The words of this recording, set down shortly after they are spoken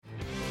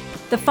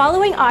The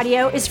following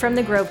audio is from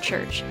the Grove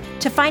Church.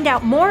 To find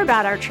out more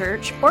about our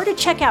church or to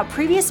check out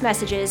previous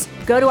messages,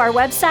 go to our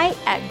website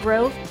at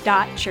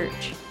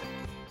grove.church.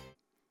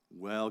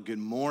 Well, good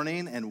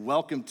morning and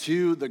welcome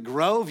to the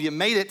Grove. You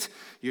made it.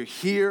 You're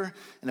here.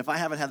 And if I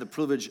haven't had the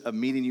privilege of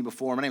meeting you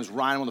before, my name is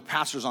Ryan. I'm one of the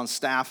pastors on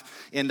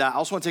staff. And I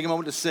also want to take a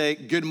moment to say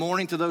good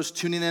morning to those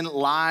tuning in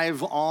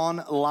live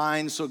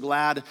online. So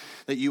glad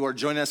that you are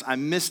joining us. I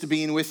missed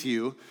being with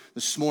you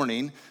this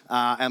morning.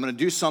 I'm going to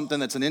do something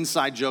that's an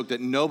inside joke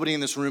that nobody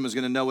in this room is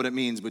going to know what it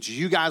means, but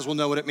you guys will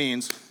know what it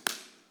means.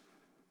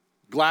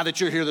 Glad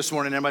that you're here this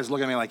morning. Everybody's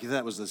looking at me like,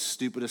 that was the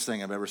stupidest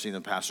thing I've ever seen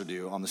a pastor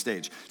do on the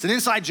stage. It's an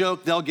inside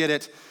joke. They'll get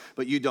it,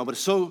 but you don't. But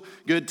it's so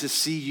good to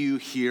see you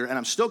here. And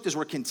I'm stoked as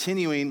we're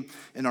continuing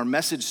in our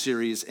message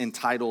series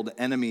entitled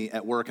Enemy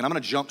at Work. And I'm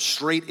going to jump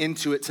straight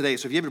into it today.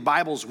 So if you have your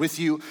Bibles with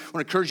you, I want to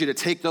encourage you to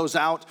take those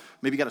out.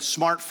 Maybe you got a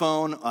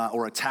smartphone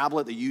or a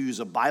tablet that you use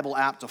a Bible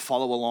app to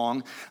follow along.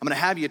 I'm going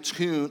to have you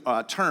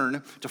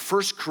turn to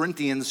 1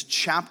 Corinthians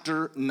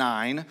chapter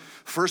 9.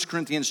 1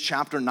 Corinthians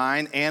chapter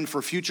 9. And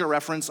for future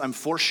reference, I'm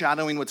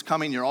foreshadowing what's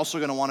coming. You're also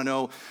going to want to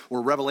know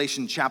where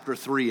Revelation chapter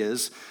 3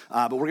 is.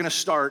 But we're going to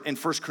start in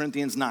 1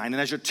 Corinthians 9. And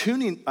as you're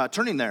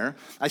turning there,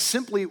 I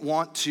simply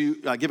want to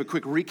give a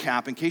quick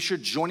recap in case you're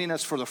joining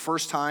us for the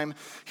first time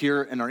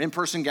here in our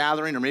in-person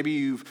gathering, or maybe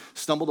you've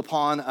stumbled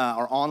upon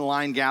our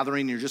online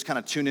gathering and you're just kind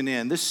of tuning in.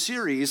 This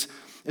series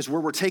is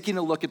where we're taking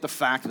a look at the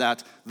fact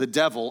that the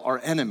devil, our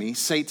enemy,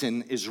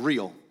 Satan, is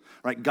real,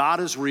 right? God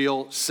is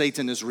real,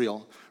 Satan is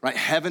real, right?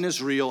 Heaven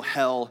is real,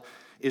 hell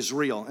is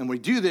real. And we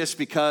do this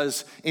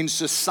because in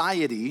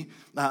society,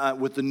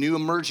 with the new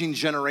emerging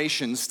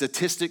generation,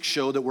 statistics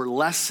show that we're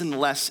less and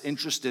less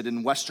interested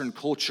in Western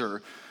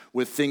culture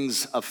with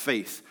things of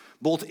faith,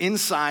 both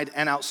inside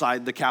and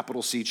outside the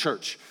capital C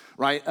church,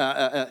 right?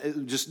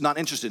 Just not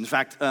interested. In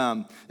fact,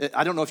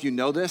 I don't know if you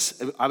know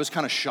this. I was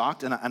kind of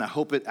shocked, and I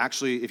hope it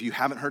actually, if you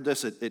haven't heard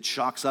this, it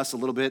shocks us a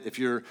little bit. If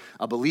you're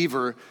a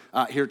believer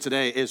here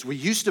today, is we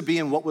used to be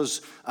in what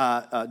was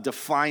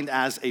defined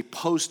as a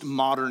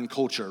postmodern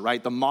culture,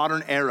 right? The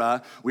modern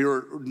era, we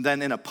were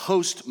then in a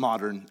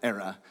postmodern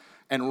era.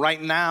 And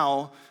right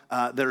now,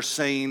 they're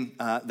saying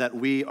that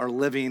we are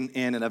living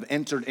in and have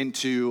entered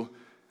into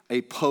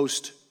a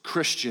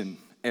post-Christian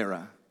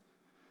era.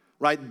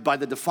 Right, by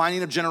the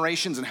defining of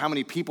generations and how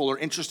many people are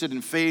interested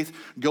in faith,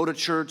 go to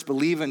church,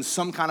 believe in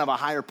some kind of a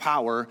higher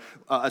power,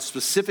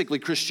 specifically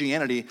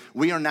Christianity,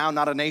 we are now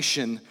not a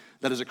nation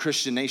that is a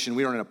Christian nation.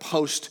 We are in a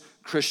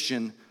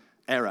post-Christian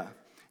era.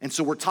 And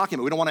so we're talking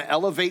about, we don't want to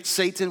elevate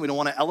Satan. We don't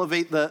want to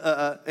elevate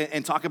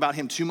and talk about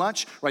him too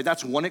much, right?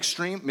 That's one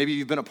extreme. Maybe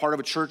you've been a part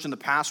of a church in the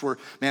past where,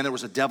 man, there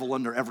was a devil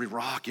under every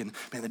rock and,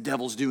 man, the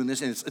devil's doing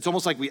this. And it's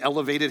almost like we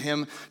elevated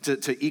him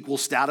to equal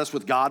status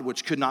with God,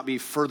 which could not be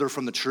further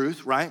from the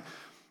truth, right?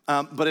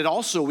 But it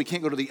also, we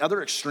can't go to the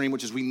other extreme,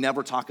 which is we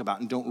never talk about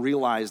and don't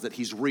realize that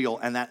he's real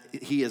and that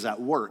he is at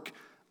work.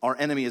 Our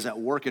enemy is at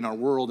work in our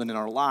world and in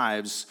our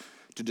lives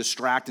to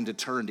distract and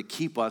deter and to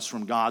keep us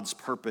from God's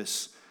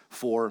purpose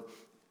for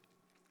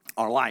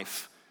our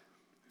life.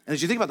 And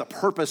as you think about the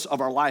purpose of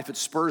our life, it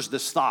spurs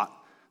this thought.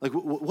 Like,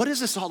 what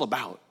is this all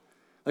about?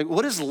 Like,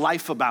 what is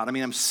life about? I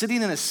mean, I'm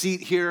sitting in a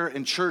seat here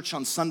in church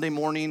on Sunday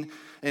morning,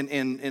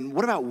 and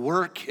what about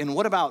work? And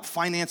what about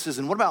finances?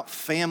 And what about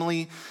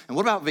family? And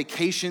what about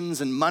vacations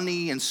and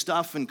money and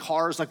stuff and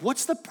cars? Like,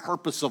 what's the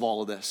purpose of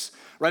all of this?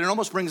 Right? It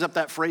almost brings up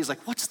that phrase,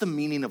 like, what's the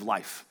meaning of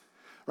life?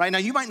 Right? Now,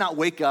 you might not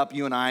wake up,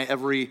 you and I,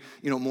 every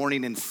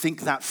morning and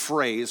think that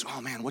phrase,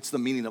 oh man, what's the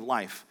meaning of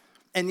life?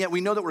 And yet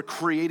we know that we're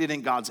created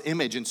in God's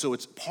image, and so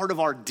it's part of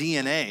our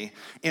DNA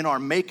in our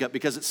makeup,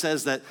 because it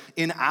says that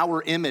in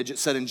our image, it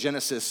said in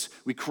Genesis,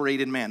 we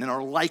created man, in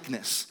our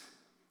likeness.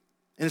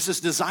 And it's this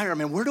desire,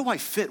 man, where do I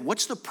fit?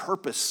 What's the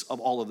purpose of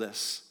all of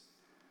this?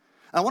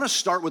 I want to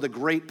start with a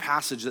great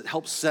passage that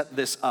helps set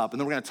this up, and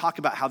then we're going to talk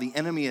about how the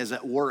enemy is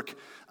at work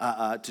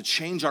to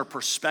change our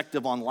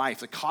perspective on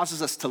life. It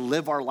causes us to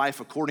live our life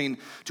according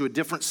to a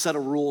different set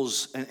of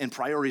rules and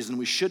priorities than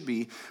we should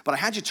be. But I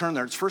had you turn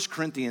there. It's 1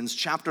 Corinthians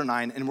chapter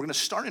 9, and we're going to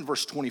start in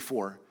verse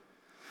 24.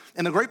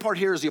 And the great part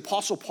here is the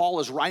Apostle Paul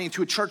is writing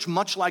to a church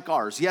much like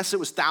ours. Yes, it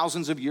was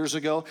thousands of years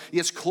ago.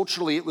 Yes,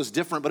 culturally it was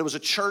different, but it was a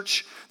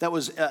church that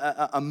was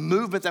a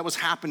movement that was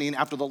happening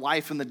after the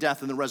life and the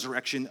death and the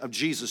resurrection of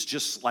Jesus,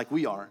 just like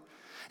we are.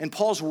 And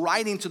Paul's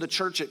writing to the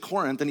church at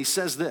Corinth, and he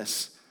says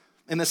this,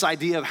 in this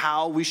idea of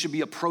how we should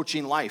be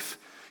approaching life.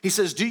 He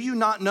says, do you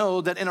not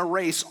know that in a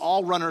race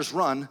all runners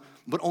run,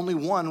 but only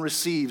one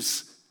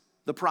receives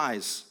the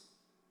prize?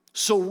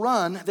 So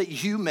run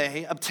that you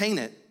may obtain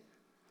it.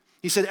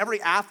 He said,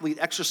 every athlete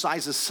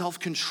exercises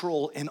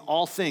self-control in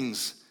all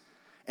things,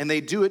 and they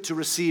do it to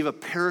receive a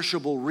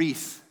perishable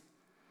wreath.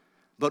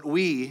 But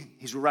we,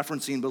 he's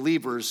referencing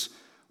believers,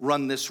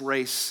 run this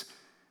race,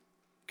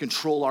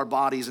 control our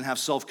bodies, and have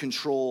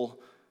self-control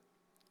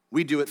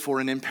We do it for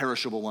an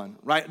imperishable one,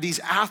 right? These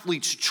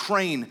athletes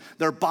train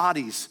their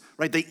bodies,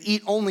 right? They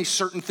eat only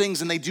certain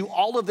things, and they do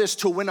all of this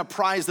to win a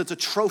prize that's a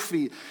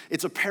trophy.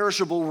 It's a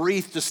perishable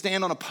wreath to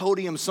stand on a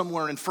podium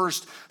somewhere in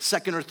first,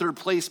 second, or third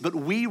place. But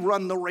we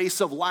run the race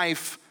of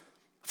life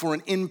for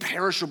an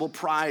imperishable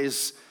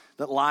prize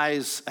that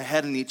lies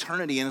ahead in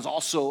eternity and is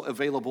also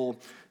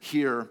available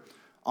here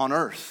on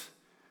earth.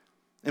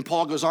 And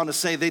Paul goes on to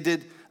say they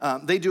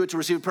do it to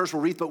receive a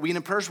perishable wreath, but we an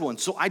imperishable one.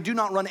 So I do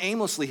not run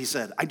aimlessly, he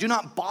said. I do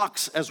not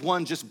box as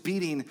one just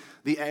beating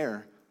the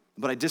air,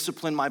 but I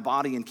discipline my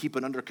body and keep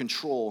it under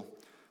control,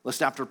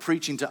 lest after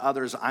preaching to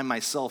others, I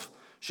myself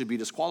should be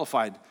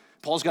disqualified.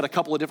 Paul's got a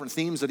couple of different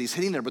themes that he's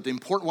hitting there, but the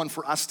important one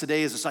for us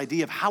today is this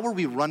idea of how are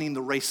we running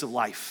the race of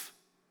life?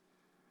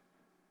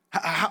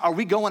 Are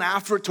we going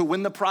after it to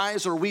win the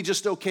prize, or are we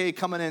just okay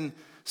coming in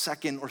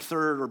second or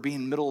third or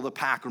being middle of the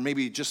pack, or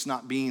maybe just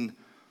not being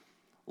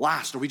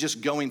last? Are we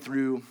just going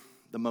through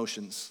the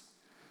motions?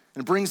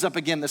 And it brings up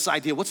again this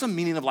idea, what's the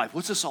meaning of life?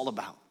 What's this all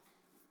about?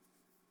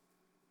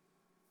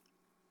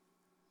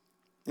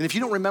 And if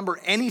you don't remember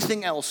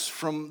anything else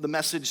from the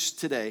message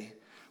today,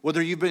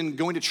 whether you've been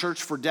going to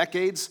church for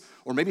decades,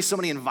 or maybe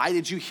somebody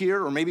invited you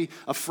here, or maybe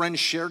a friend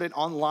shared it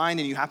online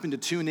and you happened to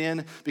tune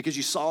in because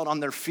you saw it on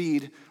their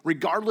feed,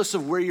 regardless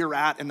of where you're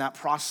at in that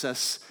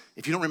process,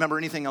 if you don't remember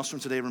anything else from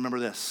today, remember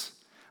this.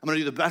 I'm gonna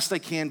do the best I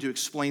can to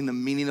explain the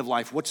meaning of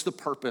life. What's the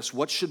purpose?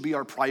 What should be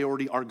our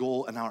priority, our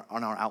goal, and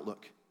our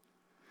outlook?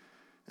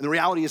 And the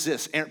reality is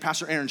this.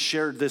 Pastor Aaron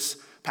shared this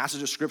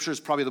passage of scripture. It's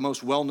probably the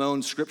most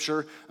well-known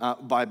scripture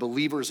by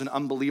believers and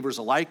unbelievers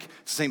alike.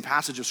 It's the same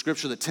passage of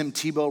scripture that Tim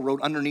Tebow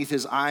wrote underneath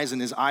his eyes in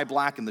his eye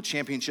black in the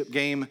championship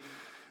game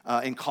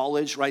in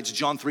college, right? It's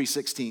John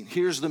 3:16.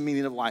 Here's the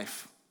meaning of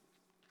life.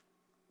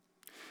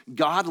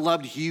 God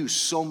loved you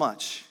so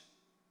much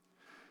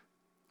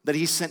that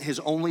he sent his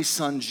only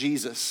son,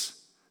 Jesus,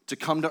 to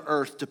come to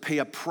earth to pay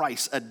a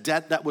price, a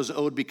debt that was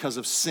owed because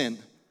of sin.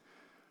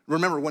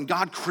 Remember, when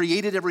God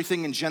created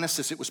everything in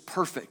Genesis, it was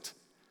perfect,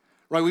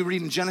 right? We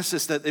read in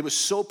Genesis that it was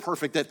so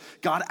perfect that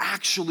God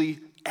actually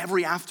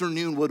every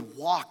afternoon would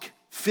walk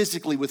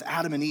physically with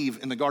Adam and Eve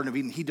in the Garden of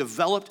Eden. He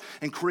developed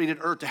and created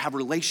earth to have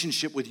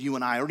relationship with you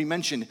and I. I already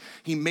mentioned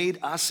he made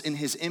us in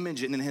his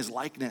image and in his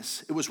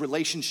likeness. It was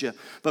relationship.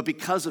 But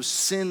because of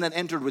sin that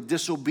entered with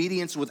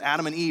disobedience with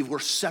Adam and Eve, we're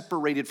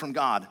separated from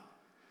God.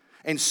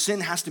 And sin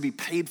has to be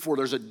paid for.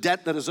 There's a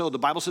debt that is owed. The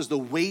Bible says the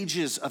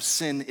wages of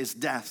sin is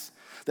death.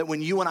 That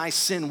when you and I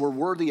sin, we're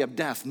worthy of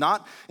death.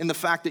 Not in the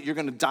fact that you're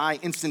gonna die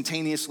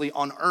instantaneously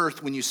on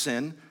earth when you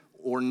sin,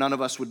 or none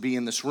of us would be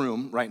in this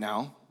room right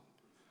now.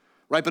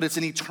 Right, but it's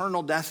an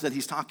eternal death that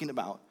he's talking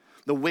about.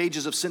 The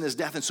wages of sin is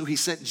death, and so he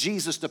sent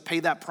Jesus to pay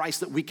that price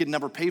that we could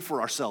never pay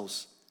for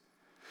ourselves.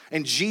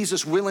 And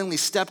Jesus willingly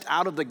stepped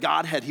out of the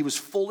Godhead. He was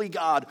fully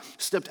God,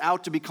 stepped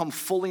out to become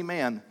fully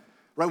man.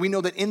 Right, we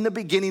know that in the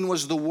beginning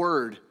was the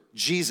Word,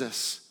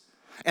 Jesus,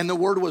 and the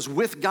Word was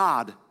with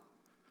God.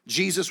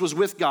 Jesus was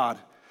with God,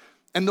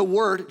 and the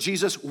Word,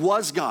 Jesus,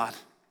 was God.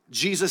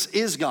 Jesus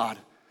is God.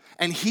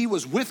 And he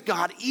was with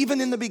God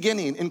even in the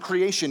beginning, in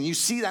creation. You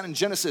see that in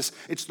Genesis.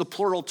 It's the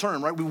plural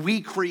term, right?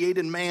 We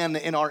created man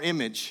in our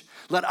image.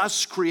 Let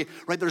us create,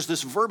 right? There's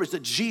this verbiage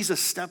that Jesus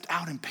stepped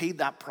out and paid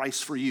that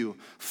price for you,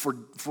 for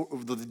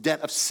the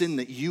debt of sin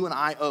that you and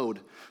I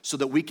owed, so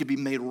that we could be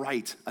made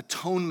right.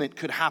 Atonement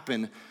could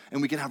happen,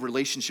 and we can have a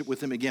relationship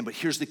with him again. But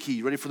here's the key.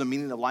 You ready for the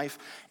meaning of life?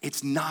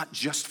 It's not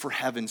just for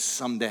heaven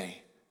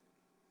someday.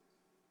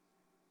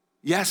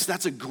 Yes,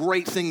 that's a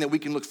great thing that we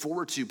can look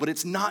forward to, but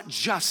it's not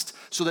just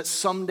so that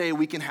someday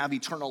we can have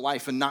eternal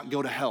life and not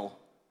go to hell.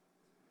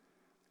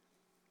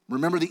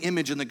 Remember the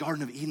image in the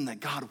Garden of Eden that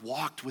God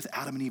walked with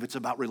Adam and Eve. It's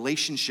about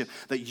relationship,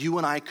 that you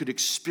and I could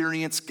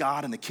experience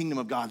God and the kingdom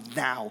of God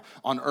now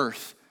on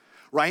earth,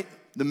 right?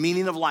 The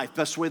meaning of life,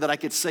 best way that I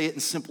could say it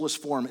in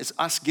simplest form, is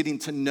us getting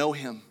to know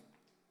him,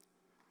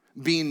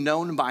 being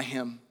known by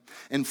him.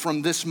 And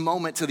from this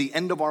moment to the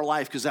end of our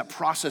life, because that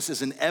process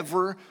is an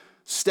ever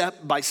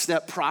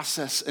step-by-step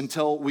process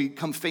until we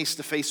come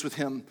face-to-face with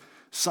him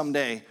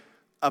someday,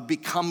 of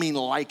becoming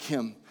like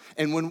him.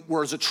 And when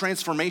there's a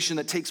transformation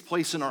that takes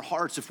place in our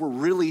hearts, if we're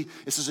really,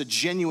 this is a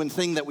genuine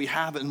thing that we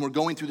have and we're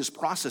going through this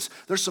process,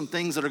 there's some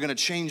things that are gonna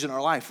change in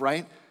our life,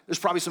 right? There's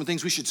probably some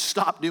things we should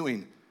stop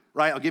doing,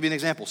 right? I'll give you an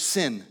example,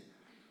 sin,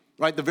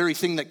 right? The very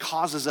thing that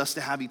causes us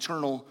to have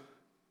eternal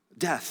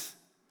death.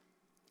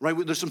 Right,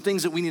 there's some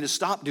things that we need to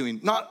stop doing.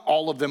 Not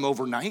all of them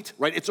overnight,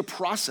 right? It's a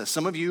process.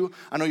 Some of you,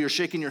 I know you're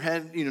shaking your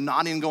head,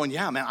 nodding and going,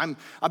 yeah, man,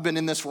 I've been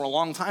in this for a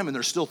long time and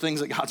there's still things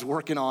that God's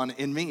working on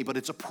in me, but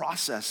it's a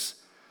process.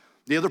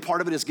 The other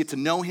part of it is get to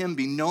know him,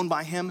 be known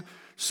by him.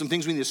 Some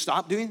things we need to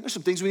stop doing. There's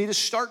some things we need to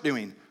start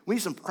doing. We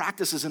need some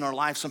practices in our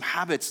life, some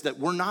habits that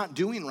we're not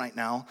doing right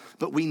now,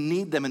 but we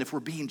need them. And if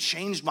we're being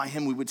changed by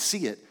him, we would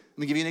see it. Let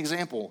me give you an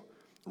example.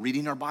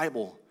 Reading our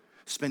Bible,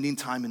 spending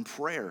time in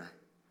prayer.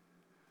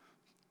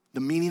 The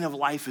meaning of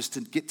life is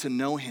to get to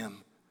know him,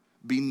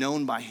 be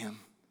known by him,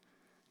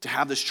 to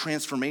have this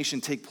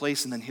transformation take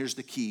place, and then here's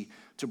the key,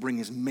 to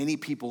bring as many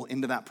people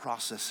into that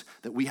process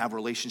that we have a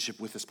relationship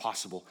with as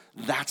possible.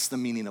 That's the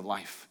meaning of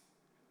life.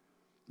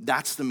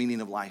 That's the meaning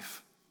of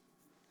life.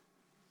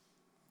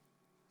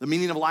 The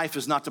meaning of life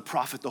is not to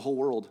profit the whole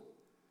world.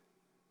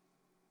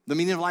 The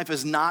meaning of life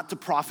is not to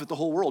profit the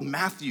whole world.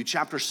 Matthew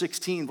chapter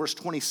 16, verse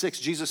 26,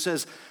 Jesus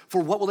says,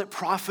 "For what will it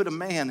profit a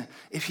man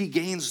if he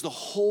gains the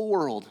whole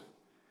world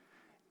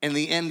and in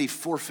the end he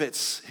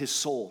forfeits his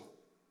soul?"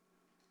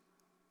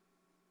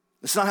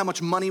 It's not how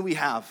much money we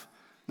have.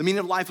 The meaning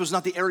of life is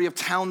not the area of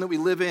town that we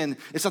live in.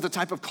 It's not the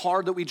type of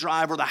car that we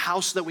drive or the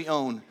house that we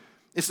own.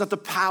 It's not the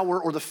power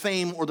or the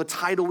fame or the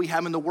title we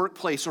have in the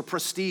workplace or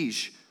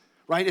prestige,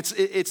 right?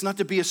 It's not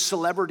to be a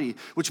celebrity,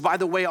 which, by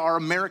the way, our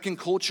American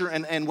culture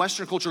and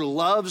Western culture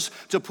loves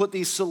to put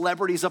these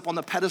celebrities up on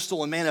the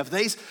pedestal. And man, if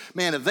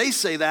they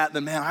say that,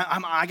 then man,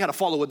 I got to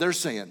follow what they're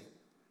saying.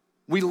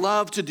 We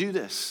love to do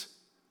this.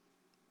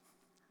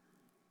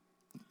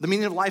 The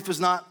meaning of life is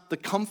not the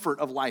comfort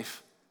of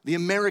life. The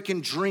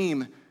American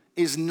dream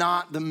is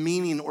not the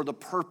meaning or the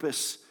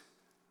purpose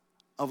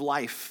of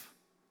life.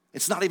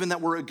 It's not even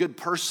that we're a good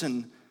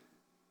person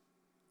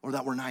or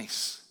that we're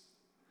nice.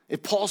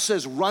 If Paul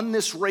says, run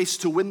this race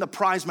to win the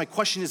prize, my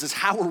question is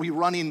how are we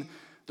running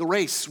the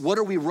race? What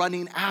are we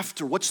running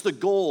after? What's the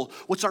goal?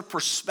 What's our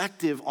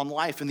perspective on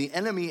life? And the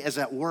enemy is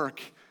at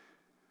work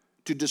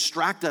to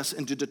distract us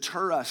and to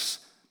deter us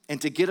and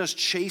to get us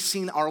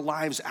chasing our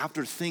lives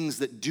after things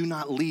that do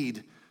not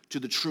lead to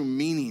the true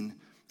meaning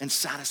and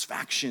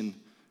satisfaction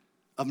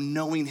of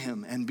knowing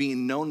him and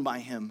being known by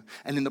him,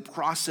 and in the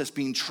process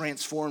being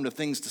transformed of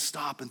things to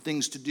stop and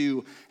things to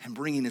do, and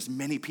bringing as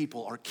many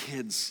people, our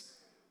kids,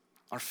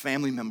 our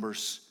family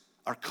members,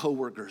 our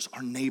coworkers,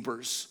 our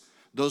neighbors,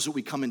 those that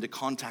we come into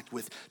contact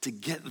with, to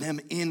get them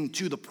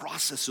into the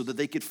process so that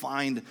they could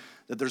find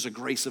that there's a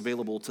grace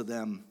available to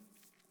them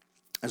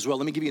as well.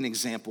 Let me give you an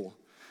example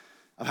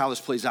of how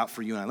this plays out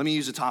for you and I. Let me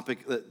use a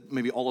topic that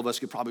maybe all of us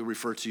could probably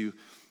refer to,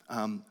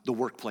 the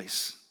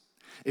workplace.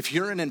 If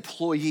you're an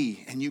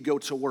employee and you go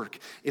to work,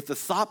 if the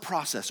thought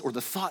process or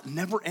the thought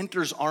never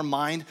enters our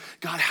mind,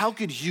 God, how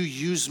could you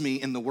use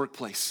me in the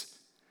workplace?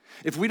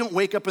 If we don't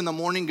wake up in the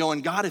morning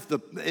going, God, if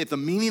the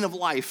meaning of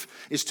life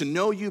is to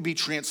know you, be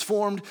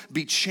transformed,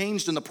 be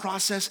changed in the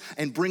process,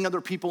 and bring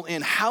other people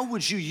in, how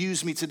would you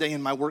use me today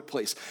in my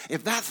workplace?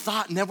 If that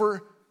thought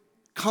never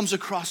comes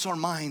across our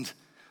mind,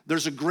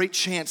 there's a great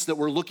chance that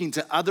we're looking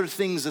to other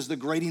things as the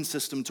grading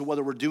system to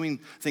whether we're doing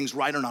things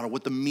right or not, or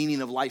what the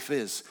meaning of life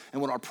is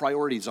and what our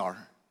priorities are.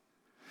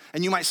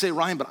 And you might say,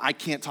 Ryan, but I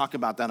can't talk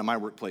about that in my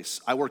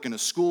workplace. I work in a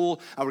school,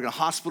 I work in a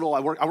hospital, I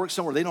work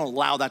somewhere they don't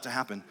allow that to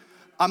happen.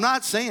 I'm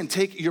not saying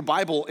take your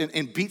Bible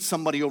and beat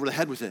somebody over the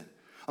head with it.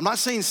 I'm not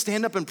saying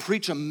stand up and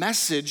preach a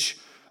message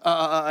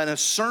and a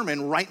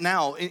sermon right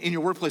now in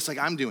your workplace like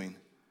I'm doing.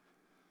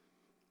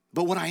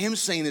 But what I am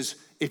saying is,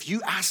 if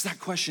you ask that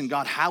question,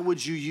 God, how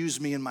would you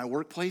use me in my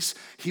workplace?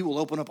 He will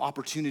open up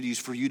opportunities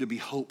for you to be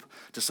hope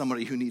to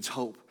somebody who needs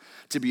hope,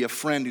 to be a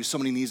friend who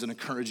somebody needs an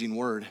encouraging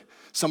word,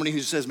 somebody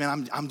who says,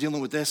 man, I'm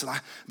dealing with this, and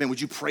man,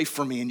 would you pray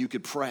for me? And you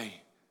could pray.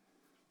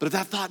 But if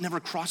that thought never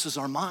crosses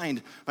our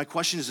mind, my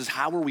question is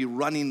how are we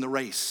running the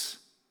race?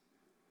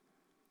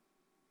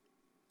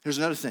 Here's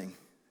another thing,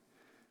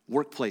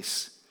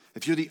 workplace.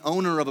 If you're the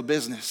owner of a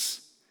business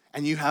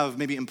and you have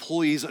maybe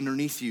employees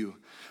underneath you,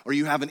 or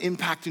you have an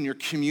impact in your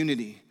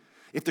community,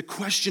 if the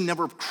question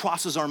never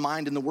crosses our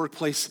mind in the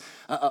workplace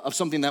of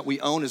something that we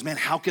own is, man,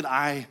 how could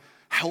I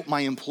help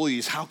my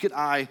employees? How could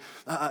I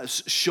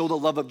show the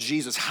love of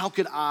Jesus? How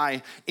could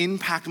I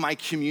impact my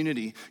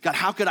community? God,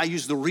 how could I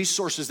use the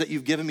resources that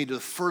you've given me to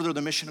further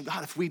the mission of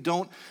God? If we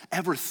don't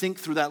ever think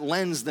through that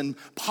lens, then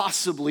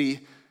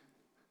possibly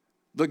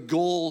the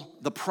goal,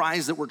 the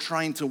prize that we're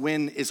trying to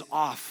win is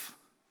off.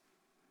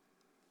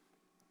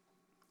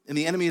 And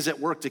the enemy is at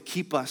work to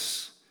keep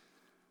us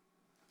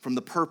from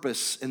the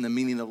purpose and the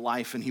meaning of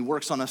life, and he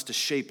works on us to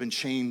shape and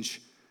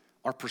change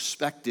our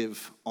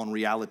perspective on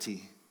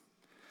reality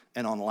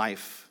and on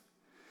life.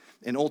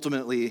 And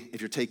ultimately, if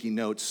you're taking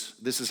notes,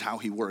 this is how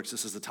he works.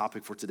 This is the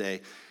topic for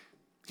today.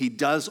 He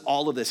does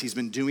all of this. He's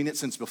been doing it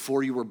since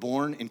before you were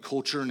born in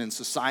culture and in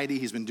society.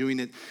 He's been doing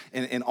it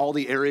in all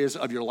the areas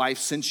of your life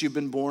since you've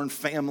been born: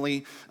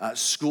 family,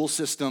 school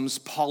systems,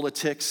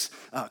 politics,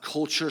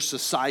 culture,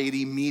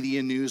 society,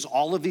 media, news,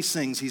 all of these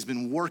things. He's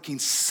been working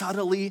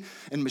subtly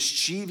and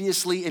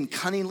mischievously and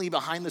cunningly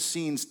behind the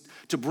scenes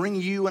to bring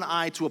you and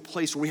I to a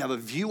place where we have a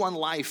view on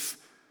life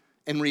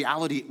and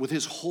reality, with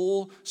his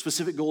whole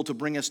specific goal to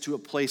bring us to a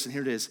place, and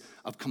here it is,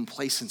 of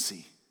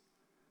complacency.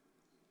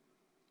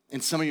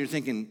 And some of you are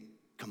thinking,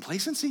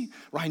 complacency?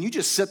 Ryan, you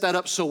just set that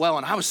up so well.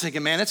 And I was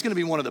thinking, man, that's going to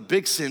be one of the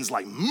big sins,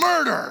 like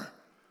murder.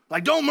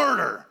 Like, don't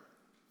murder.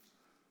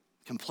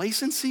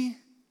 Complacency?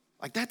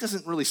 Like, that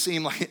doesn't really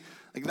seem like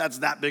that's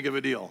that big of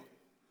a deal.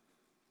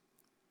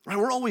 Right?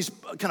 We're always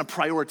kind of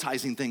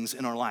prioritizing things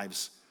in our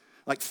lives,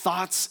 like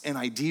thoughts and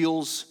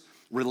ideals,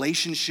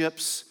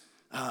 relationships,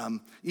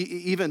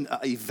 even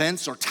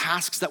events or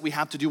tasks that we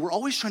have to do. We're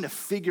always trying to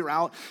figure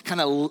out kind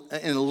of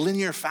in a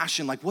linear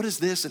fashion, like what is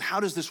this and how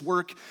does this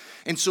work?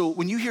 And so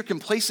when you hear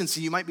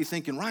complacency, you might be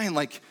thinking, Ryan,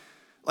 like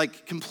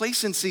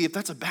complacency, if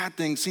that's a bad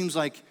thing, seems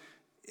like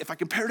if I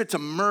compared it to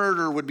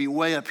murder would be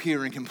way up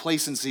here and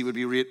complacency would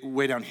be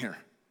way down here.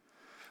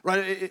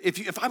 Right?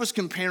 If I was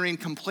comparing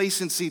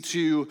complacency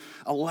to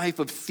a life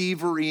of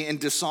thievery and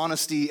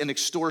dishonesty and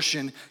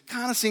extortion,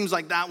 kind of seems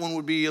like that one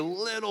would be a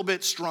little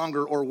bit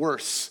stronger or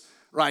worse,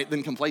 right,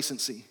 than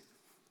complacency.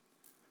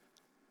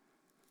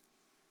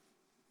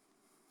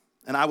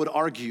 And I would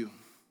argue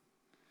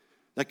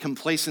that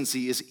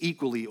complacency is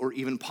equally or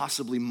even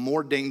possibly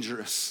more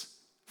dangerous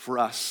for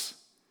us,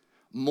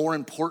 more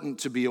important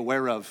to be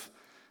aware of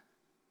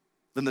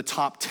than the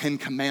top 10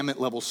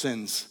 commandment level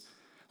sins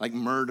like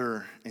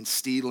murder and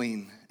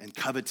stealing and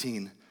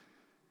coveting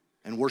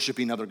and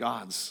worshiping other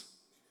gods.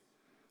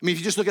 I mean, if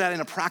you just look at it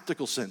in a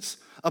practical sense,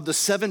 of the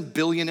 7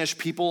 billion-ish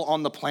people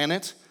on the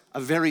planet,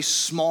 a very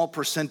small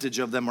percentage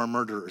of them are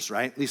murderers,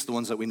 right? At least the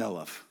ones that we know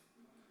of.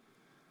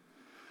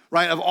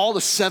 Right, of all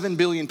the 7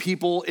 billion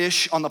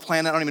people-ish on the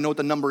planet, I don't even know what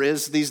the number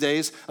is these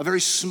days, a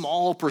very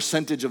small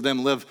percentage of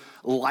them live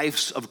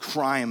lives of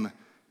crime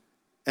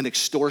and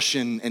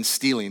extortion and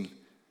stealing.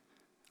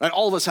 Right?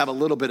 All of us have a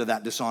little bit of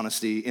that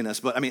dishonesty in us,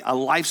 but I mean, a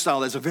lifestyle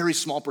that's a very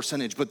small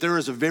percentage, but there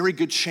is a very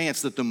good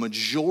chance that the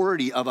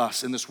majority of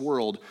us in this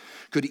world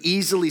could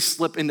easily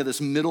slip into this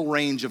middle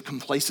range of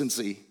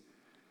complacency,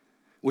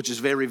 which is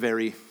very,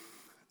 very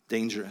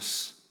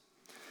dangerous.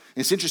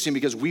 And it's interesting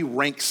because we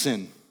rank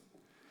sin.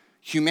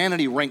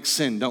 Humanity ranks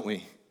sin, don't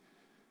we?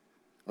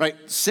 Right?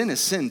 Sin is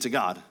sin to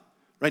God.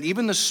 Right?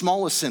 Even the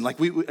smallest sin, like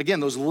again,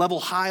 those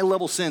high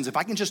level sins, if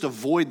I can just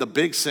avoid the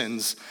big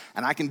sins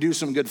and I can do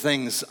some good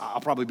things,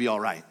 I'll probably be all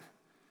right.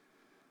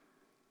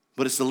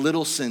 But it's the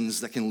little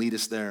sins that can lead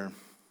us there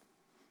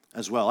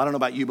as well. I don't know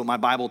about you, but my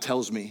Bible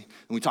tells me,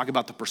 and we talk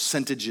about the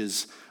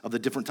percentages of the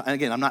different, and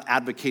again, I'm not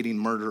advocating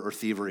murder or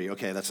thievery,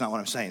 okay? That's not what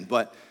I'm saying.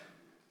 But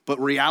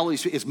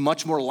reality is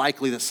much more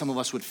likely that some of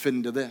us would fit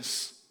into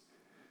this.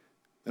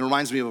 It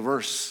reminds me of a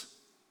verse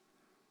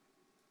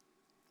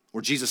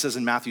where Jesus says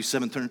in Matthew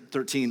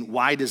 7:13,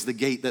 wide is the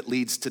gate that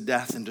leads to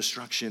death and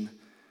destruction,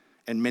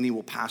 and many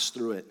will pass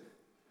through it.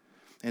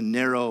 And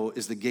narrow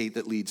is the gate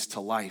that leads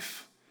to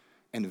life,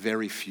 and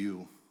very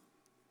few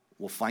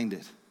will find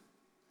it.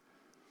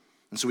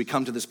 And so we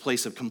come to this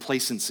place of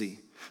complacency.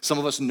 Some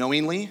of us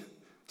knowingly,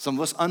 some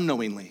of us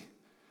unknowingly.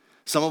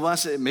 Some of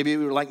us, maybe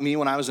we were like me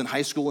when I was in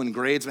high school in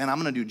grades, man, I'm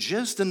gonna do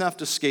just enough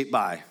to skate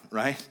by,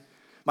 right?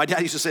 My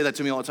dad used to say that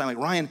to me all the time, like,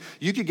 Ryan,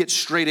 you could get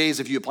straight A's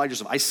if you applied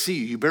yourself. I see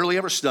you. You barely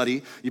ever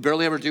study. You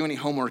barely ever do any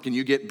homework, and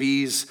you get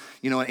B's,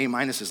 and A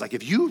minuses. Like,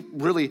 if you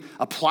really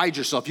applied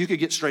yourself, you could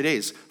get straight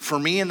A's. For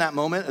me in that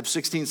moment of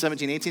 16,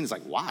 17, 18, it's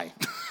like, why?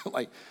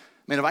 Like,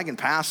 man, if I can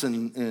pass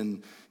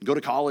and go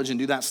to college and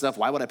do that stuff,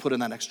 why would I put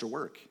in that extra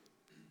work?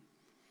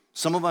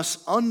 Some of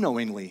us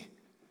unknowingly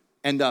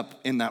end up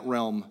in that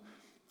realm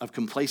of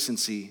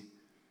complacency,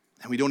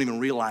 and we don't even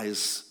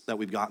realize that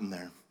we've gotten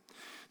there.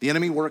 The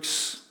enemy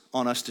works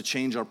on us to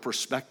change our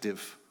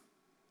perspective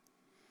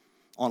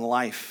on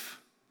life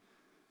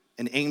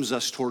and aims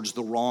us towards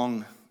the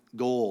wrong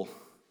goal.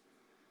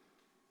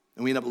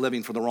 And we end up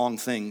living for the wrong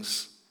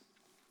things.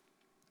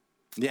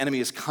 The enemy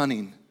is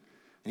cunning,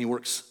 and he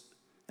works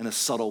in a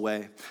subtle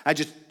way. I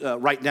just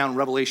write down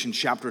Revelation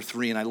chapter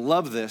 3, and I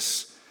love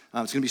this.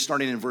 It's going to be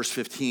starting in verse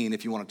 15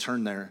 if you want to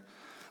turn there.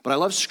 But I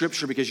love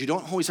scripture because you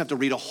don't always have to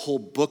read a whole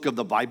book of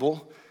the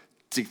Bible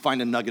to find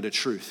a nugget of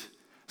truth.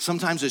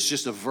 Sometimes it's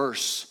just a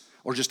verse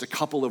or just a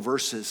couple of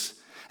verses.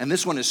 And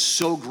this one is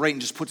so great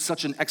and just puts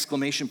such an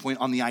exclamation point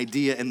on the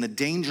idea and the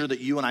danger that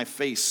you and I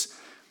face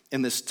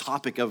in this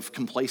topic of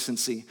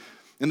complacency.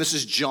 And this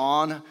is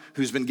John,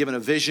 who's been given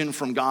a vision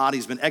from God.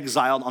 He's been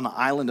exiled on the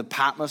island of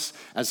Patmos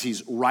as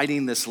he's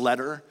writing this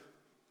letter.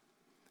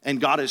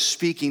 And God is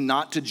speaking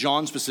not to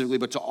John specifically,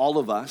 but to all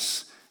of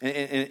us.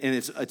 And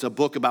it's a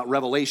book about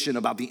Revelation,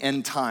 about the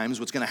end times,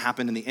 what's going to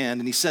happen in the end.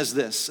 And he says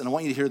this, and I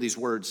want you to hear these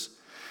words.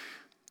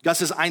 God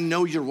says, I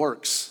know your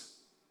works,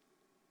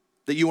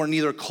 that you are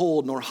neither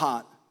cold nor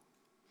hot.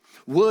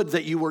 Would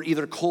that you were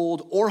either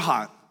cold or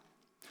hot.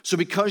 So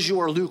because you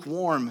are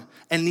lukewarm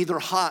and neither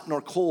hot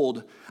nor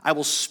cold, I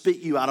will spit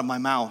you out of my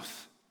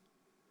mouth.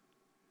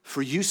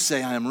 For you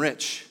say I am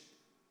rich.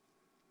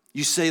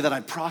 You say that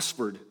I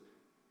prospered.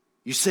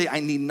 You say I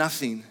need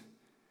nothing.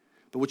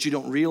 But what you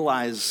don't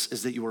realize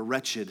is that you are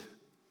wretched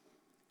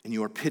and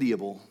you are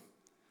pitiable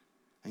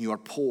and you are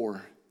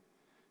poor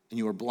and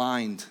you are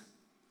blind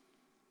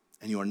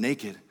and you are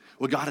naked.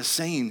 What God is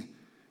saying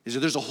is that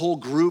there's a whole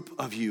group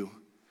of you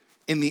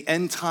in the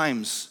end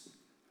times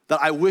that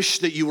I wish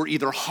that you were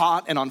either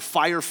hot and on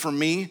fire for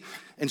me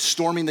and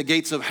storming the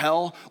gates of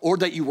hell, or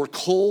that you were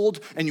cold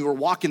and you were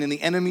walking in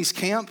the enemy's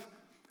camp.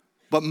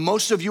 But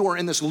most of you are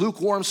in this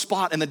lukewarm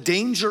spot, and the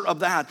danger of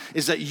that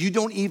is that you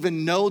don't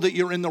even know that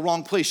you're in the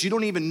wrong place. You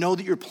don't even know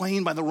that you're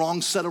playing by the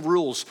wrong set of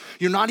rules.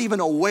 You're not even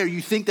aware.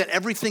 You think that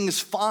everything is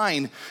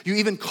fine. You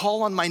even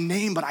call on my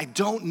name, but I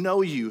don't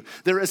know you.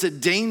 There is a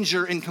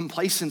danger in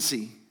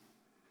complacency.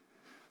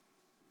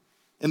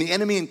 And the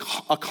enemy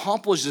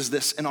accomplishes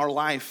this in our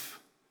life.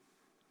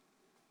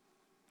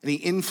 And he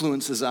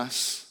influences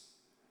us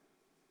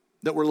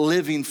that we're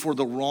living for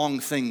the wrong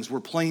things. We're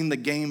playing the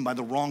game by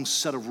the wrong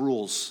set of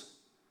rules.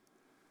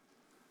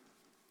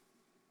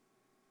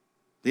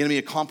 The enemy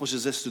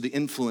accomplishes this through the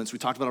influence, we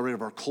talked about already,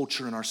 of our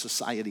culture and our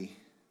society.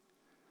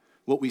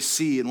 What we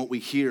see and what we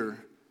hear.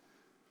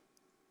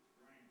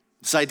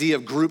 This idea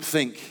of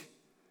groupthink.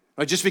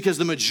 Right? Just because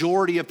the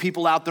majority of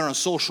people out there on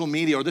social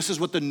media, or this is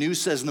what the news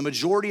says, and the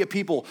majority of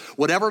people,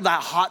 whatever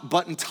that hot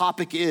button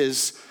topic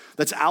is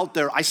that's out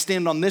there, I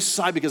stand on this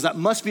side because that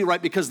must be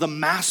right because the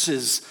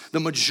masses, the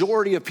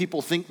majority of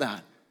people think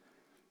that.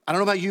 I don't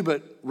know about you,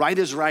 but right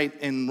is right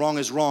and wrong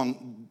is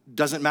wrong.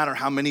 Doesn't matter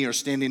how many are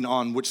standing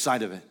on which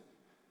side of it.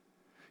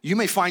 You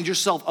may find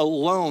yourself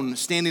alone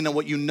standing on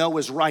what you know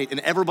is right, and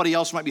everybody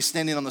else might be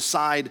standing on the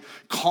side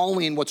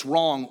calling what's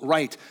wrong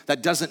right.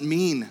 That doesn't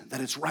mean that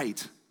it's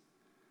right.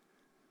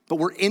 But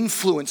we're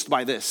influenced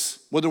by this,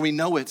 whether we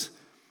know it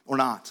or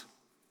not.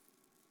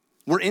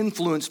 We're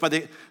influenced by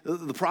the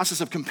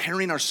process of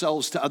comparing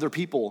ourselves to other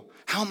people.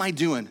 How am I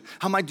doing?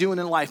 How am I doing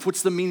in life?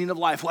 What's the meaning of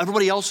life? Well,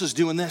 everybody else is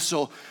doing this,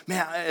 so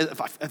man,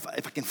 if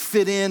I can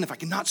fit in, if I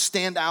can not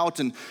stand out,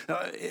 and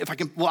if I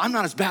can, well, I'm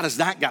not as bad as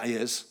that guy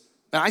is.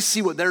 And I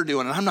see what they're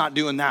doing, and I'm not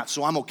doing that,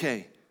 so I'm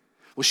okay.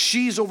 Well,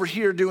 she's over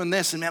here doing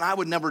this, and man, I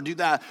would never do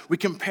that. We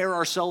compare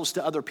ourselves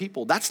to other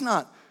people. That's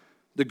not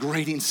the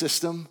grading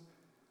system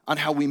on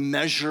how we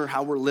measure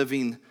how we're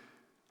living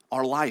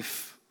our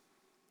life.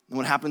 And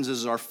what happens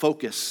is our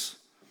focus,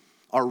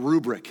 our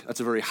rubric, that's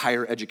a very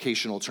higher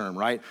educational term,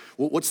 right?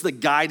 What's the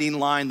guiding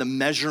line, the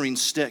measuring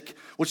stick?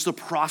 What's the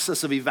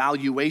process of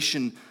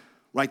evaluation,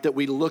 right, that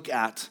we look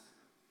at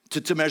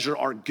to measure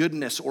our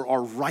goodness or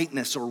our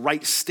rightness or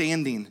right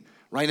standing?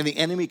 Right? And the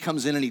enemy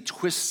comes in and he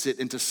twists it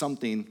into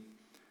something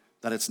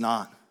that it's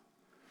not.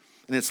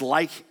 And it's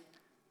like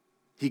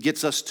he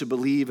gets us to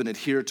believe and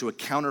adhere to a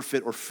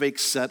counterfeit or fake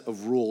set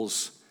of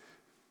rules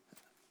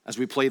as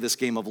we play this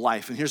game of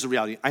life. And here's the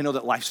reality. I know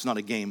that life's not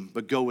a game,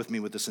 but go with me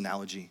with this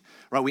analogy.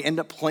 Right? We end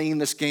up playing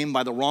this game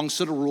by the wrong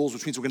set of rules,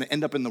 which means we're going to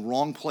end up in the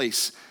wrong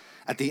place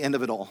at the end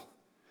of it all.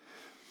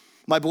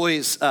 My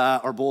boys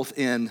are both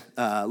in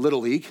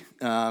Little League,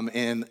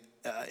 and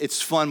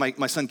it's fun.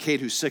 My son,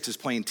 Cade, who's 6, is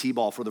playing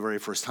T-ball for the very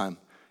first time.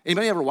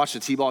 Anybody ever watched a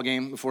T-ball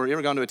game before? You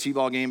ever gone to a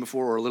T-ball game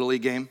before or a Little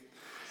League game?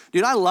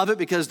 Dude, I love it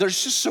because they're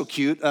just so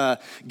cute.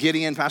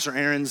 Gideon, Pastor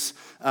Aaron's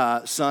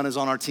son, is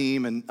on our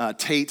team, and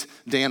Tate,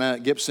 Dana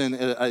Gibson,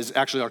 is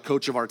actually our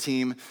coach of our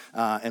team,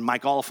 and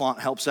Mike Oliphant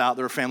helps out.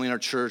 They're a family in our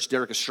church,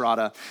 Derek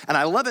Estrada. And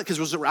I love it because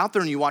when we're out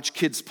there and you watch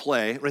kids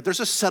play, right,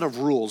 there's a set of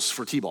rules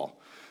for T-ball.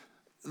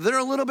 They're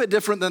a little bit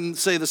different than,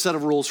 say, the set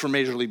of rules for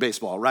Major League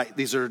Baseball, right?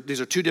 These are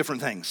two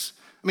different things.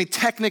 I mean,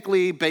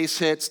 technically, base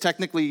hits,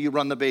 technically, you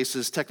run the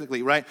bases,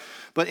 technically, right?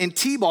 But in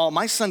T-ball,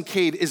 my son,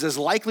 Cade, is as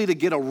likely to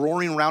get a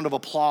roaring round of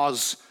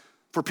applause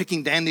for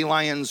picking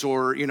dandelions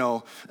or,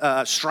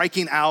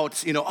 striking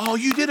out, oh,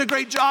 you did a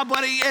great job,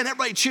 buddy, and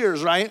everybody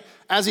cheers, right?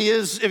 As he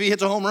is if he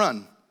hits a home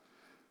run,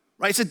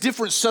 right? It's a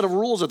different set of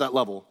rules at that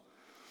level.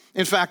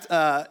 In fact,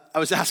 I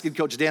was asking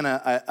Coach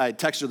Dana, I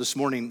texted her this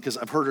morning because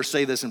I've heard her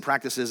say this in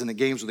practices and in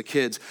games with the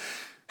kids.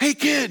 Hey,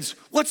 kids,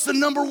 what's the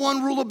number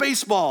one rule of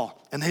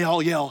baseball? And they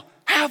all yell,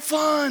 have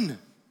fun.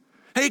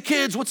 Hey,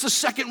 kids, what's the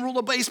second rule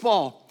of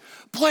baseball?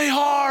 Play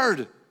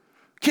hard.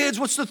 Kids,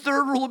 what's the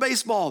third rule of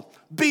baseball?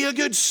 Be a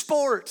good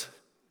sport.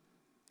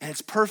 And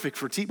it's perfect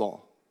for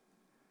T-ball.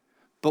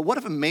 But what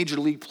if a major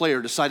league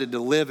player decided to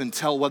live and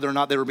tell whether or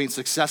not they were being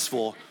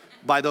successful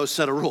by those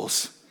set of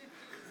rules?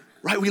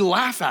 Right? We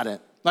laugh at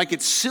it like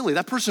it's silly.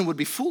 That person would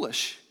be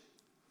foolish.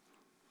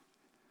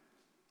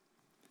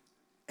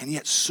 And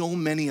yet so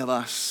many of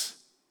us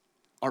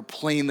are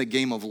playing the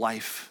game of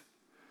life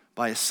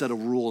by a set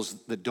of rules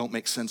that don't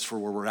make sense for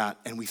where we're at.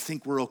 And we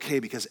think we're okay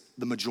because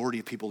the majority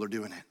of people are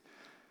doing it.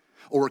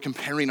 Or we're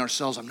comparing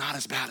ourselves, I'm not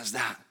as bad as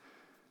that.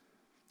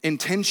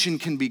 Intention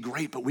can be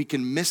great, but we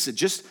can miss it.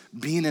 Just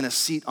being in a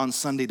seat on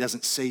Sunday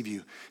doesn't save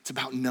you. It's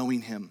about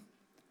knowing him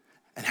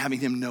and having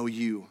him know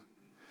you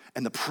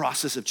and the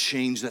process of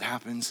change that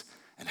happens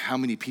and how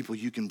many people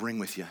you can bring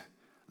with you.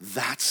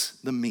 That's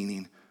the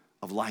meaning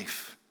of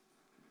life.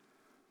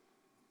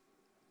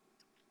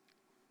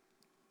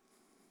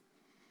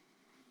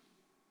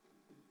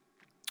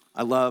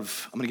 I'm going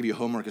to give you a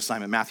homework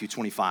assignment, Matthew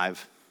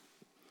 25,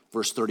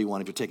 verse 31.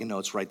 If you're taking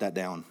notes, write that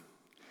down.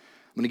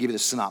 I'm going to give you the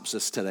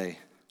synopsis today.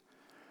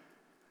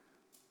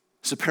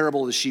 It's a parable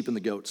of the sheep and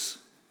the goats.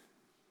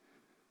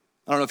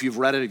 I don't know if you've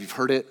read it, if you've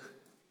heard it.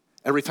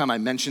 Every time I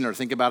mention or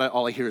think about it,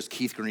 all I hear is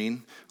Keith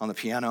Green on the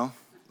piano,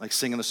 like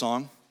singing the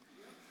song.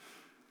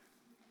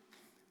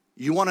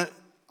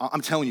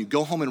 I'm telling you,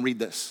 go home and read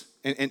this.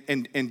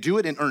 and do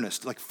it in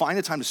earnest. Like find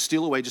a time to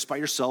steal away just by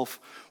yourself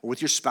or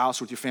with your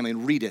spouse or with your family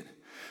and read it.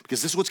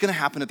 Because this is what's gonna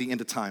happen at the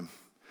end of time.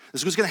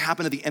 This is what's gonna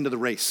happen at the end of the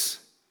race.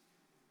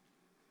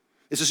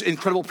 It's this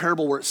incredible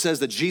parable where it says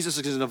that Jesus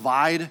is gonna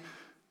divide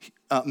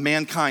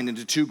mankind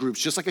into two groups,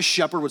 just like a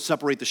shepherd would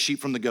separate the sheep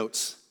from the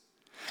goats.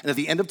 And at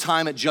the end of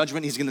time, at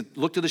judgment, he's gonna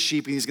look to the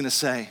sheep and he's gonna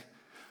say,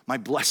 my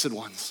blessed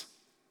ones,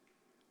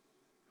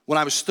 when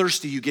I was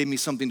thirsty, you gave me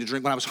something to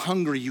drink. When I was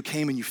hungry, you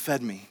came and you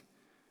fed me.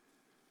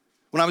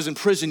 When I was in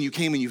prison, you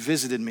came and you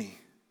visited me.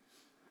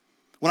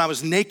 When I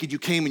was naked, you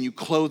came and you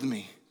clothed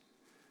me.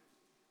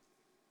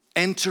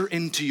 Enter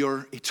into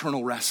your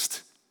eternal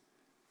rest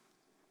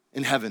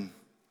in heaven.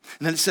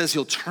 And then it says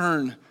he'll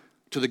turn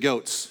to the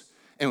goats.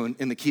 And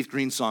in the Keith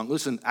Green song,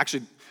 listen,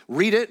 actually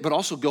read it, but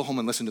also go home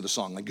and listen to the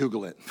song. Like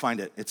Google it, find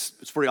it. It's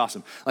pretty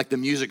awesome. Like the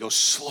music goes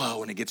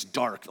slow and it gets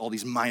dark, all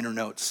these minor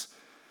notes.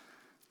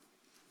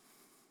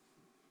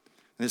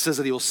 And it says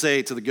that he will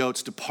say to the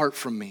goats, depart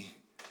from me,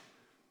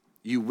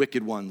 you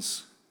wicked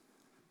ones,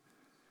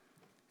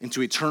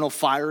 into eternal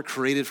fire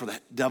created for the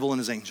devil and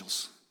his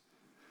angels.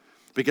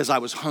 Because I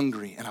was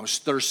hungry and I was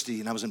thirsty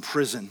and I was in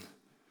prison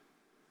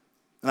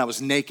and I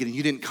was naked and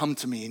you didn't come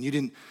to me and you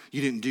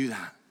didn't do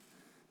that.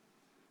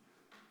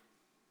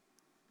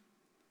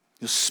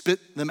 You'll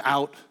spit them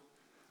out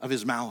of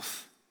his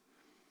mouth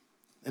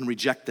and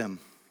reject them.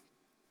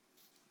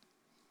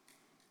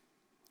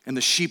 And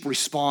the sheep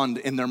respond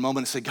in their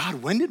moment and say,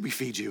 God, when did we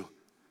feed you?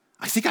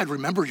 I think I'd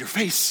remember your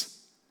face.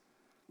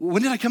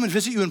 When did I come and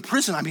visit you in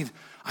prison? I mean,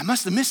 I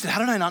must have missed it.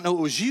 How did I not know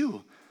it was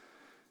you?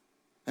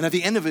 And at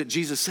the end of it,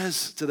 Jesus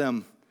says to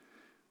them,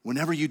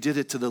 whenever you did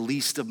it to the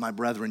least of my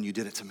brethren, you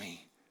did it to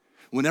me.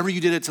 Whenever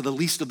you did it to the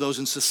least of those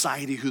in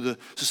society who the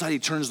society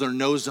turns their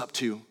nose up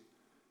to,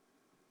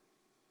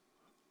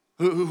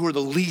 who are the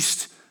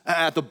least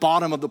at the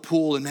bottom of the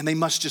pool, and then they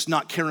must just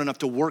not care enough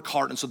to work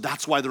hard, and so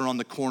that's why they're on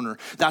the corner.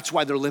 That's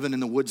why they're living in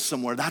the woods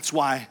somewhere. That's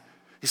why,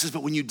 he says,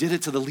 but when you did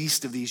it to the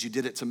least of these, you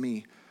did it to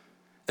me.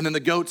 And then the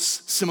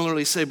goats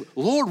similarly say,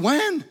 Lord,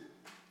 when?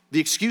 The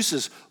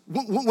excuses,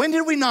 when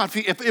did we not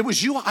feed? If it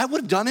was you, I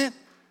would have done it.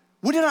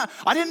 When did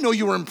I didn't know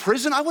you were in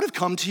prison. I would have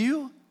come to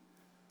you.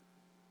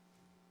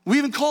 We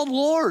even called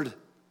Lord.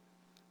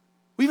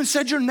 We even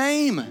said your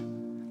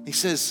name. He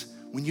says,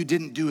 when you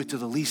didn't do it to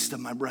the least of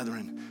my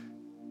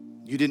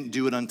brethren, you didn't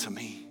do it unto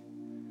me.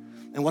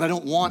 And what I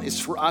don't want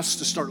is for us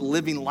to start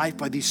living life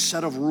by these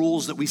set of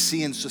rules that we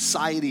see in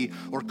society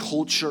or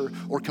culture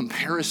or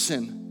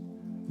comparison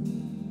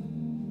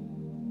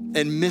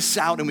and miss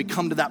out, and we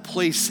come to that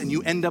place and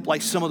you end up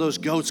like some of those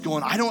goats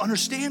going, I don't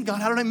understand, God,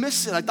 how did I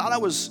miss it? I thought I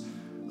was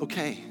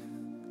okay.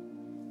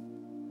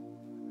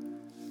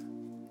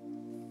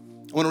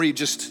 I want to read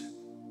just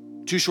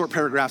 2 short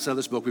paragraphs out of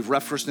this book. We've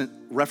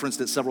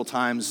referenced it several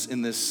times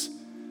in this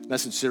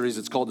message series.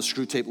 It's called The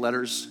Screw Tape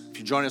Letters. If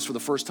you're joining us for the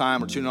first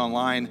time or tuning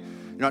online,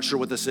 you're not sure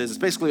what this is. It's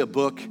basically a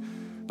book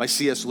by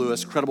C.S.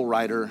 Lewis, incredible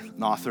writer,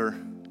 an author.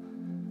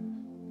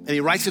 And he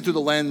writes it through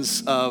the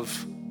lens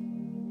of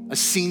a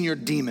senior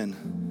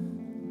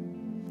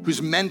demon who's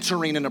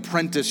mentoring an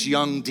apprentice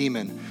young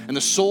demon. And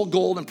the sole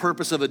goal and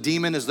purpose of a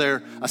demon is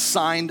they're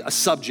assigned a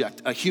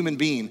subject, a human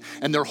being.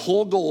 And their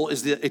whole goal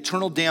is the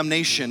eternal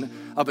damnation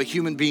of a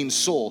human being's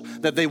soul,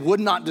 that they would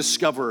not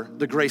discover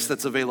the grace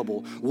that's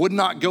available, would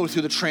not go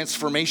through the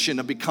transformation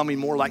of becoming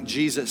more like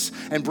Jesus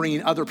and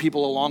bringing other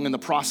people along in the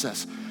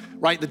process.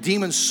 Right? The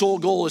demon's sole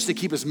goal is to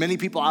keep as many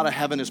people out of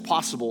heaven as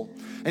possible.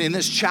 And in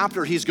this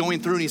chapter, he's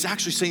going through and he's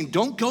actually saying,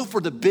 don't go for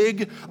the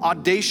big,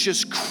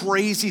 audacious,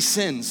 crazy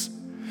sins.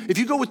 If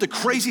you go with the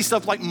crazy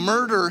stuff like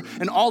murder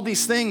and all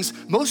these things,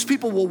 most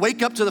people will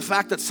wake up to the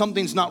fact that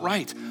something's not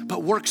right,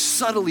 but work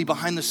subtly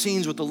behind the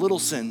scenes with the little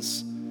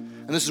sins.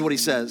 And this is what he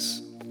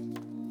says.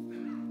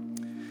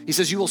 He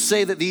says, you will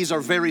say that these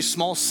are very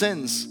small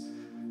sins,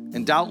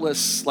 and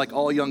doubtless, like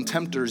all young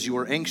tempters, you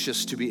are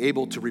anxious to be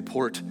able to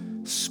report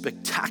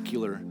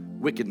spectacular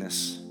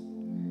wickedness.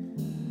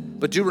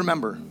 But do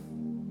remember,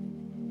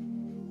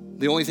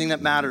 the only thing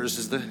that matters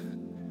is the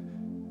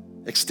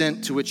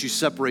extent to which you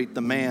separate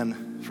the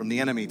man from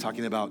the enemy,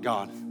 talking about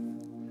God.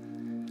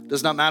 It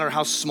does not matter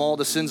how small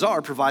the sins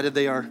are, provided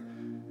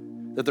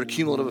that their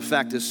cumulative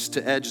effect is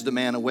to edge the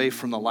man away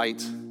from the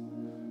light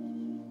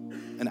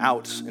and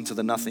out into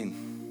the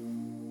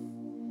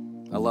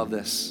nothing. I love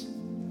this.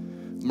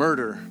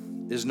 Murder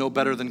is no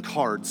better than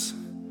cards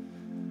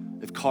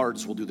if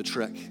cards will do the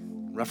trick,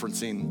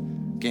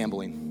 referencing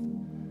gambling.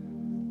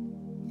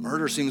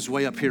 Murder seems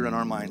way up here in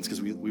our minds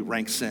because we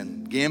rank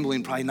sin.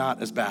 Gambling, probably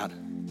not as bad.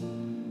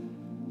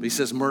 But he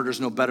says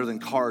murder's no better than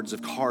cards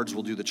if cards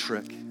will do the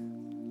trick.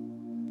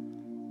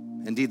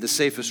 Indeed, the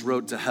safest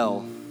road to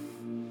hell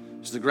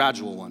is the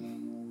gradual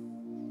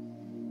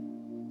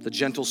one. The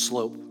gentle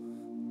slope,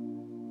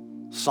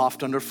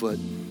 soft underfoot,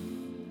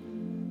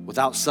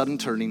 without sudden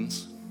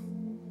turnings,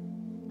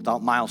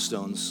 without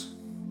milestones,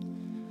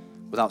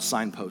 without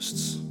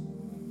signposts.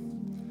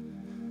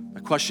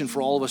 A question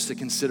for all of us to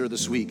consider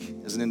this week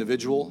as an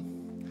individual,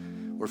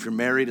 or if you're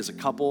married as a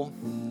couple,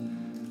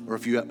 or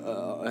if you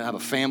have a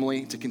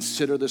family, to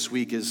consider this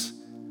week is,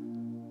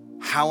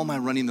 how am I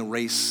running the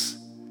race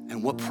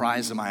and what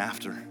prize am I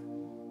after?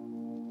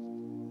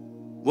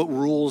 What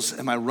rules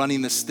am I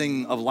running this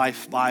thing of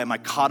life by? Am I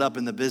caught up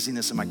in the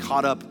busyness? Am I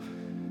caught up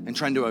in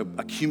trying to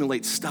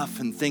accumulate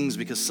stuff and things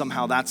because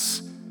somehow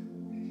that's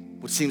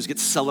what seems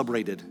gets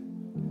celebrated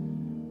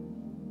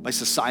by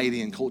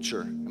society and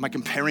culture? Am I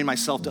comparing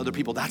myself to other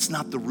people? That's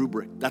not the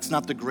rubric. That's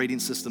not the grading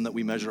system that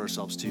we measure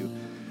ourselves to.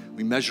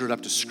 We measure it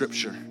up to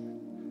Scripture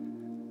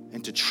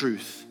and to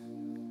truth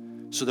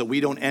so that we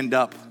don't end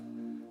up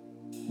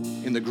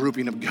in the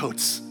grouping of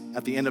goats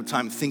at the end of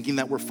time, thinking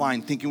that we're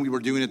fine, thinking we were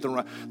doing it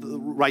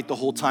right the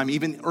whole time,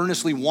 even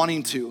earnestly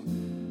wanting to,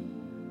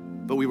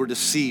 but we were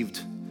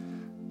deceived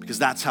because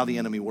that's how the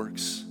enemy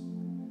works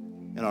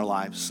in our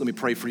lives. Let me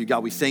pray for you.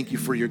 God, we thank you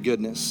for your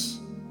goodness.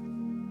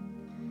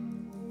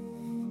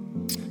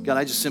 God,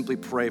 I just simply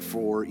pray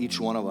for each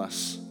one of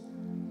us.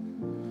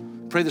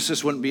 Pray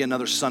this wouldn't be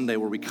another Sunday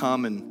where we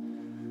come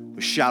and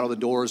we shadow the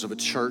doors of a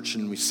church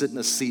and we sit in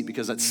a seat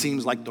because that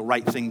seems like the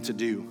right thing to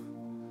do.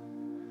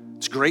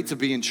 It's great to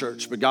be in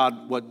church, but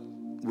God, what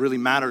really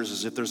matters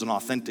is if there's an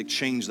authentic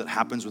change that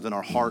happens within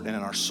our heart and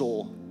in our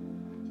soul.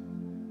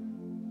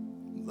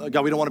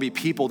 God, we don't want to be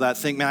people that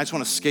think, man, I just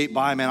want to skate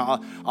by, man.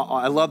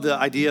 I love the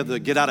idea of the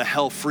get out of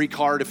hell free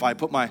card if I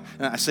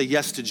I say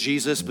yes to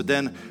Jesus, but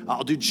then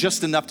I'll do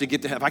just enough to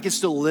get to heaven. If I can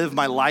still live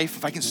my life,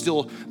 if I can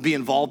still be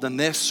involved in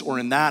this or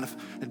in that,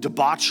 if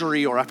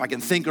debauchery, or if I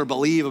can think or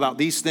believe about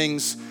these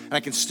things, and I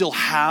can still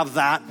have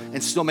that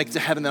and still make it to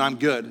heaven, then I'm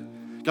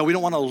good. God, we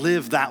don't want to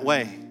live that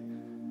way.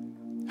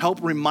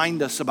 Help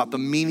remind us about the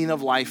meaning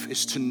of life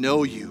is to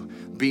know you,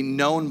 be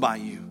known by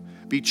you,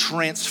 be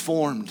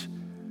transformed,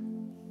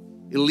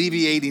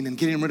 alleviating and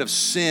getting rid of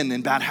sin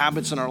and bad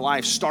habits in our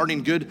life,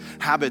 starting good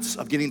habits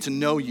of getting to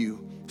know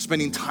you,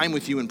 spending time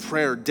with you in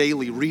prayer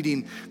daily,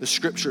 reading the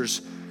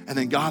scriptures. And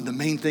then God, the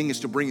main thing is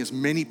to bring as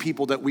many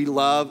people that we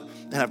love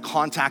and have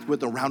contact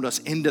with around us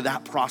into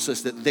that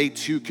process that they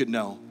too could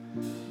know.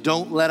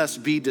 Don't let us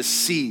be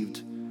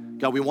deceived.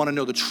 God, we want to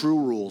know the true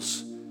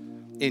rules.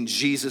 In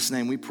Jesus'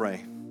 name we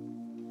pray.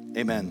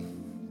 Amen.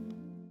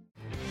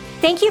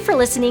 Thank you for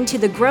listening to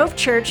the Grove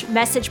Church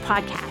Message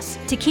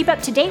Podcast. To keep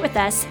up to date with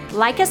us,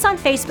 like us on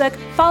Facebook,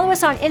 follow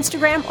us on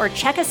Instagram, or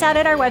check us out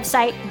at our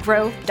website,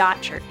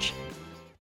 grove.church.